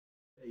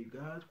you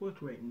guys,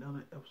 welcome to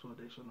another episode of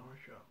this on our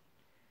show.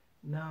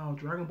 Now,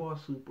 Dragon Ball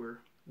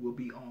Super will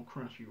be on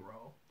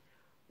Crunchyroll,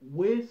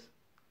 which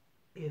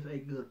is a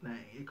good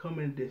thing. It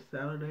coming this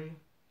Saturday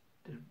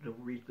to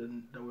reach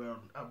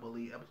I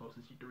believe episode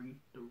 63,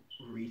 the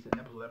recent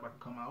episode that about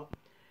to come out,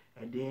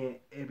 and then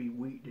every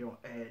week they'll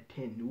add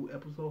 10 new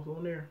episodes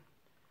on there,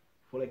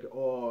 for they can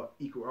all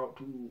equal out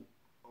to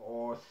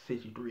all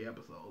 63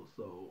 episodes.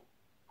 So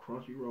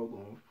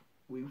Crunchyroll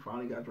we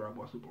finally got Dragon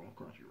Ball Super on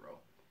Crunchyroll.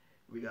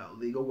 We got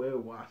legal way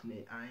of watching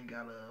it. I ain't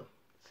gotta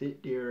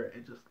sit there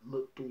and just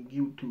look through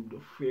YouTube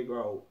to figure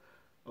out,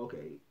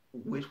 okay,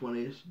 which one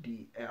is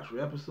the actual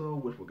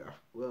episode, which one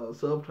got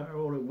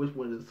subtitle, and which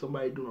one is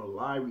somebody doing a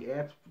live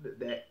reaction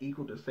that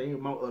equal the same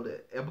amount of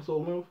the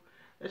episode length.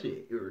 That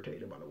shit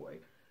irritating, by the way.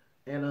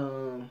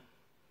 And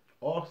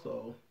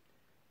also,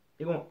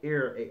 they're gonna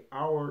air an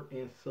hour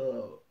in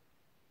sub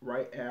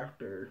right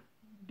after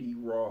the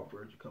raw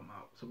version come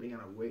out, so we ain't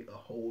gotta wait a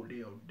whole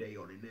damn day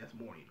or the next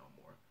morning no more.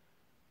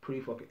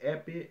 Pretty fucking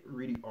epic.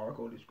 Read the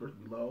article in the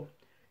description below.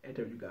 And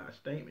tell you guys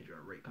think. Make sure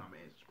to rate,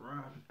 comment, and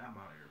subscribe. I'm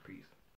out of here. Peace.